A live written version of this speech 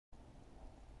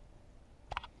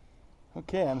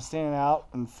Okay, I'm standing out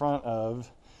in front of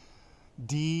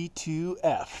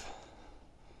D2F,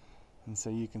 and so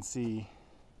you can see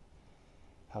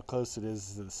how close it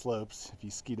is to the slopes. If you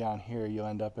ski down here, you'll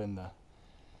end up in the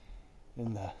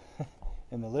in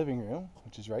the living room,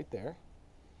 which is right there.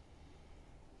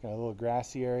 Got a little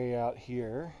grassy area out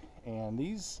here, and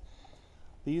these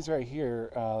right here,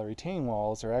 the retaining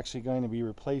walls, are actually going to be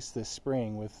replaced this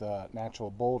spring with natural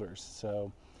boulders,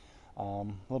 so a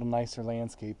little nicer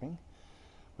landscaping.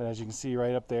 But as you can see,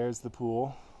 right up there is the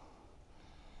pool.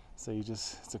 So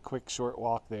it's a quick, short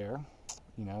walk there.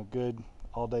 You know, good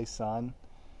all-day sun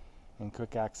and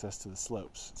quick access to the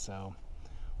slopes. So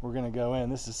we're gonna go in.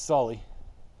 This is Sully.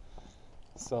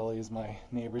 Sully is my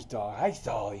neighbor's dog. Hi,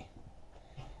 Sully.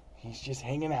 He's just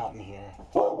hanging out in here.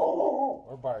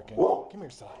 Or barking. Come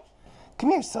here, Sully. Come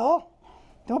here, Sul.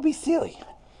 Don't be silly.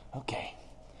 Okay.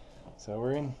 So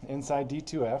we're inside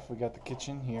D2F. We got the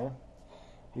kitchen here.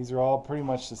 These are all pretty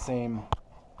much the same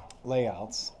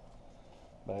layouts,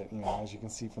 but you know, as you can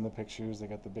see from the pictures, they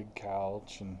got the big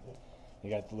couch and you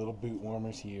got the little boot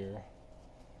warmers here.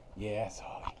 Yeah,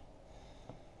 Sully.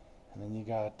 And then you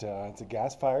got it's a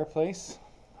gas fireplace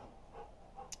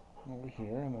over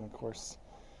here, and then of course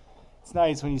it's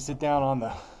nice when you sit down on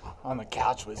the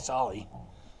couch with Sully.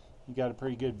 You got a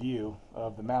pretty good view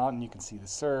of the mountain. You can see the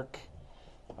cirque.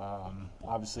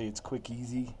 Obviously, it's quick and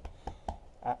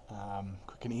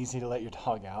easy to let your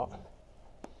dog out.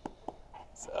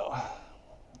 So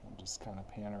I'll just kind of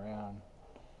pan around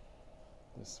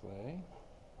this way.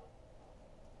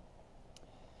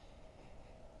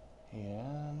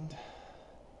 And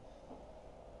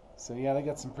so yeah, they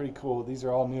got some pretty cool, these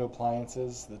are all new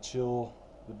appliances, the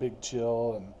big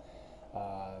chill, and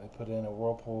they put in a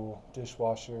Whirlpool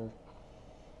dishwasher,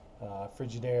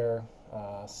 Frigidaire,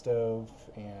 stove,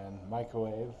 and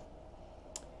microwave.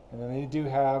 And then they do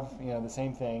have, you know, the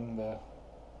same thing, the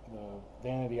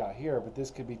vanity out here, but this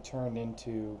could be turned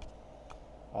into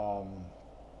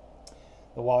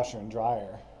the washer and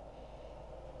dryer.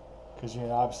 Because, you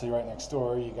know, obviously right next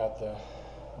door you got the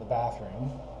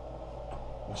bathroom,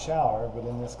 the shower, but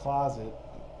in this closet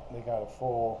they got a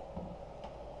full,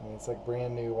 I mean, it's like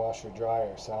brand new washer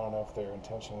dryer, so I don't know if their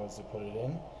intention was to put it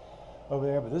in over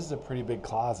there, but this is a pretty big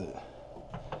closet.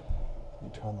 Let me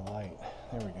turn the light.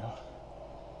 There we go.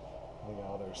 They got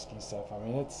all their ski stuff. I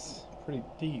mean, it's pretty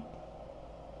deep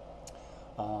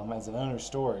as an owner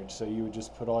storage, so you would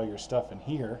just put all your stuff in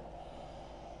here,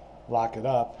 lock it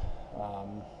up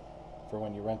for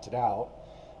when you rent it out,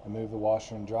 and move the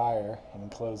washer and dryer and then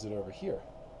close it over here.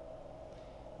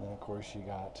 And then of course you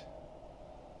got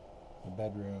the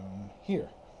bedroom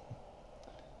here.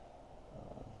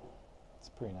 It's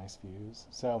pretty nice views.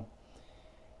 So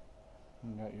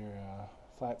you got your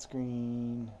flat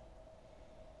screen,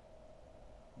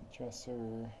 dresser.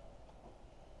 I'm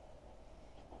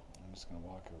just going to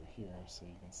walk over here so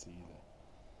you can see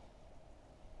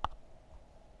the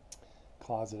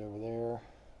closet over there.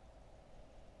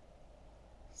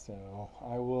 So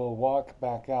I will walk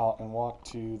back out and walk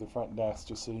to the front desk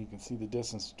just so you can see the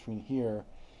distance between here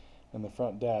and the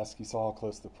front desk. You saw how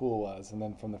close the pool was, and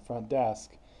then from the front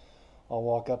desk I'll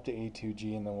walk up to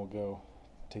A2G, and then we'll go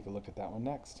take a look at that one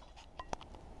next.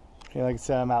 Okay, like I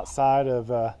said, I'm outside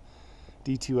of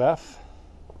D2F.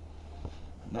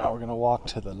 Now we're going to walk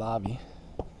to the lobby.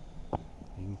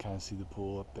 You can kind of see the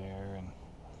pool up there, and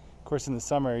of course in the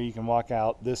summer you can walk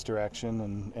out this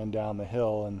direction and down the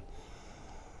hill, and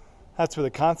that's where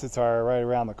the concerts are, right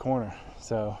around the corner.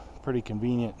 So pretty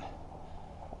convenient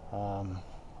to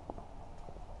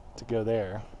go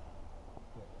there.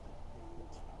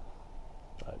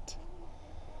 But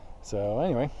so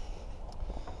anyway,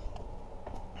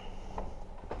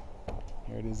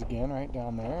 here it is again, right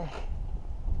down there.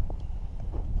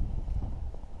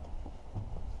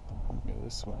 Go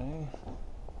this way.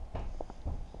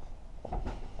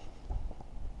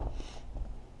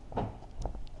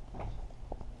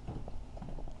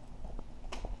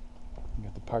 You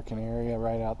got the parking area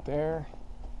right out there.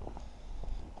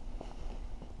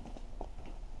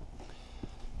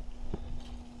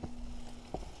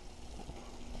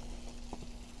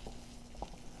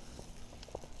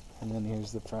 And then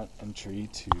here's the front entry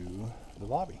to the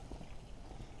lobby.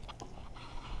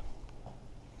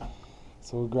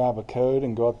 So we'll grab a code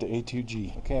and go up to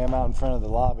A2G. Okay, I'm out in front of the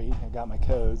lobby. I got my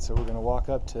code, so we're going to walk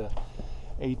up to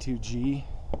A2G.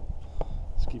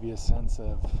 Just give you a sense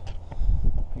of,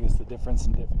 I guess, the difference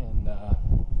in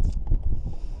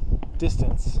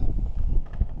distance.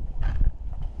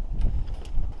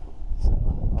 So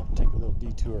I'll take a little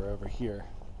detour over here.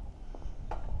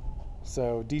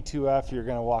 So D2F, you're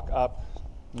going to walk up,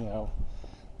 you know,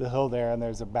 the hill there, and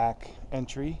there's a back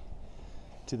entry.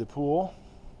 to the pool,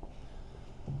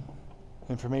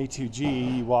 and from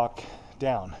A2G you walk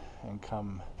down and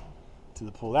come to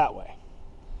the pool that way.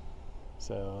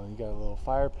 So you got a little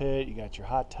fire pit, you got your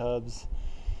hot tubs,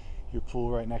 your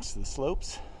pool right next to the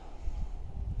slopes.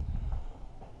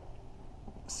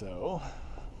 So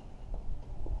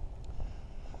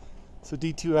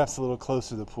D2F's a little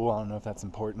closer to the pool. I don't know if that's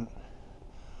important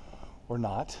or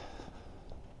not.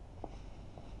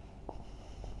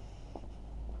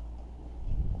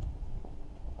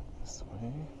 This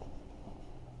way.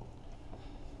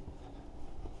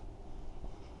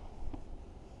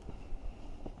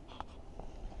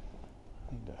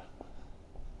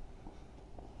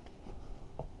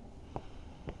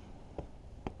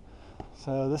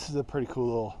 So this is a pretty cool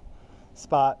little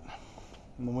spot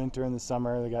in the winter and the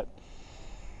summer. They got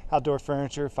outdoor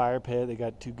furniture, fire pit, they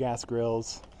got 2 gas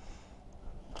grills,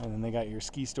 and then they got your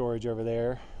ski storage over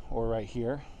there or right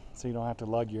here, so you don't have to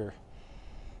lug your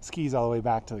skis all the way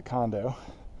back to the condo.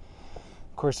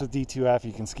 Of course with D2F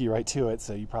you can ski right to it,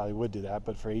 so you probably would do that,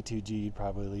 but for A2G you'd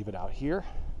probably leave it out here.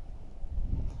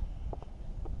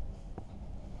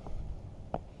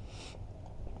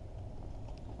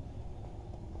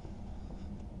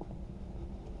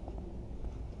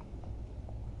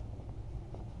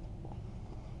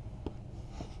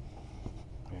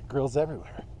 Grills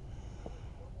everywhere.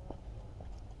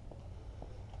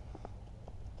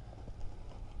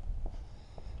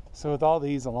 So with all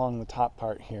these along the top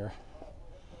part here,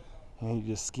 you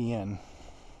just ski in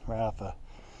right off a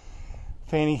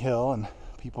Fanny Hill, and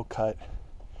people cut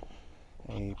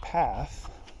a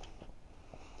path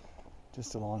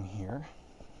just along here.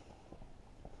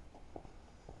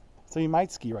 So you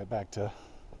might ski right back to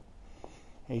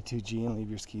A2G and leave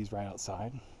your skis right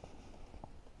outside,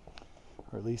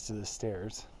 or at least to the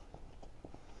stairs.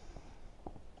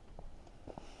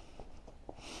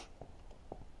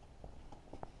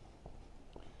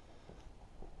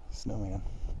 Snowman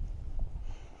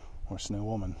or snow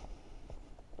woman.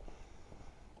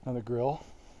 Another grill.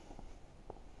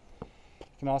 You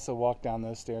can also walk down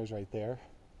those stairs right there,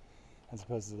 as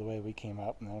opposed to the way we came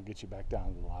up, and that'll get you back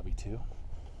down to the lobby too.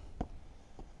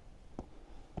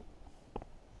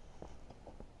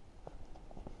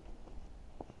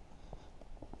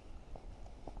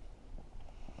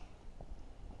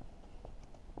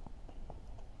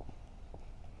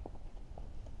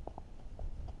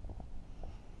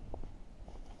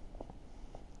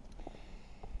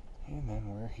 And then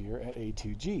we're here at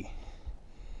A2G,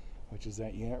 which is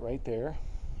that unit right there.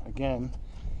 Again,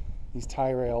 these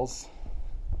tie rails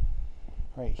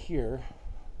right here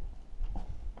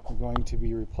are going to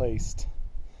be replaced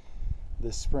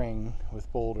this spring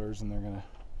with boulders, and they're gonna,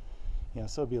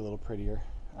 so it'll be a little prettier.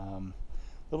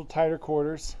 Little tighter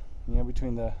quarters,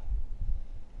 between the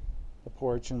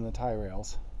porch and the tie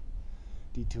rails.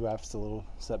 D2F's a little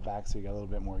set back, so you got a little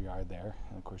bit more yard there,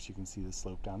 and of course you can see the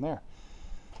slope down there.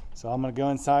 So I'm going to go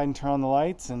inside and turn on the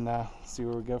lights and see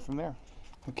where we go from there.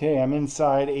 Okay, I'm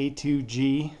inside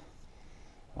A2G.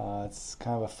 It's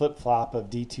kind of a flip-flop of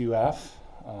D2F,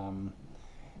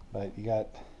 but you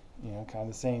got kind of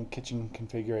the same kitchen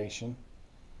configuration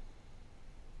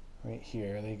right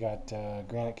here. They got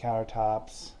granite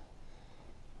countertops.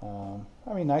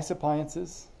 Nice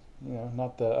appliances.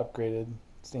 Not the upgraded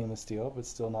stainless steel, but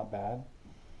still not bad.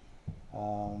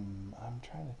 I'm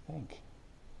trying to think.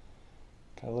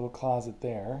 Got a little closet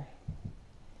there,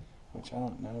 which I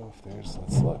don't know if there's,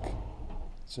 let's look.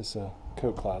 It's just a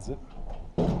coat closet.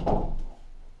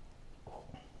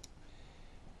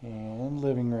 And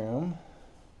living room.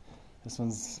 This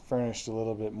one's furnished a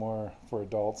little bit more for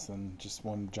adults than just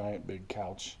one giant big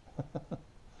couch.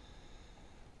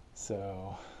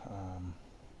 So,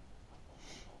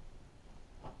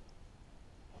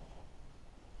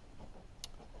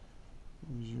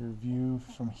 here's your view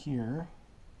from here.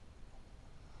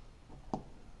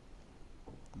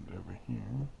 And over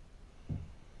here.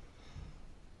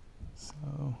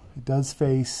 So it does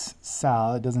face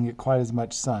south. It doesn't get quite as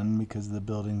much sun because of the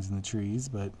buildings and the trees,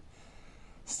 but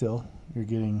still you're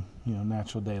getting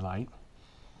natural daylight.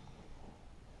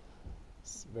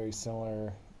 It's a very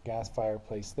similar gas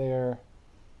fireplace there.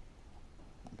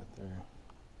 Got their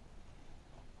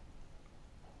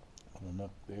little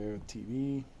nook there,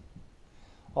 TV.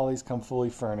 All these come fully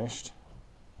furnished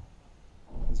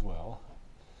as well.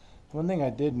 One thing I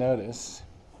did notice,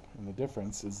 and the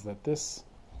difference, is that this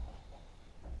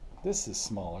is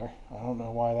smaller. I don't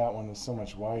know why that one was so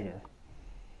much wider.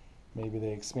 Maybe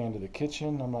they expanded the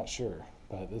kitchen, I'm not sure,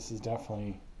 but this is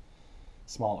definitely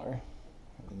smaller.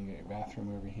 And then you got your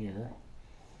bathroom over here.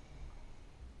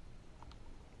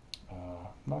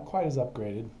 Not quite as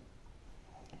upgraded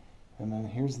And then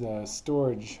here's the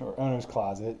storage or owner's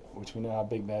closet, which we know how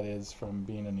big that is from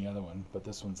being in the other one, but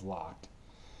this one's locked.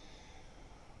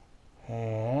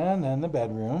 And then the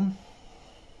bedroom.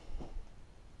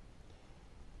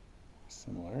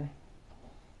 Similar.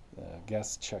 The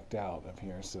guests checked out up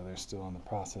here, so they're still in the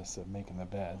process of making the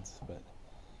beds, but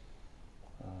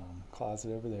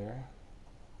closet over there.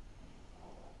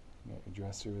 You got your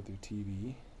dresser with your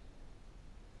TV.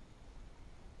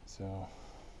 So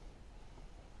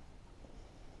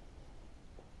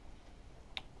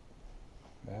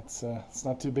that's it's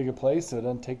not too big a place, so it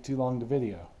doesn't take too long to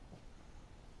video.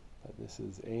 But this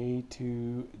is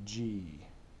A2G.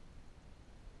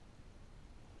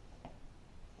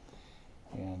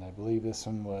 And I believe this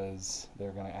one was,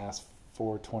 they're going to ask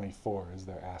 $424 is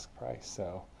their ask price.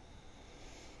 So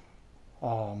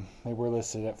they were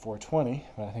listed at $420,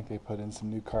 but I think they put in some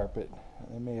new carpet.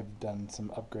 They may have done some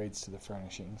upgrades to the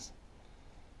furnishings.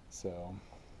 So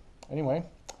anyway,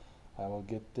 I will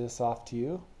get this off to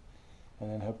you and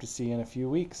then hope to see you in a few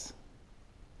weeks.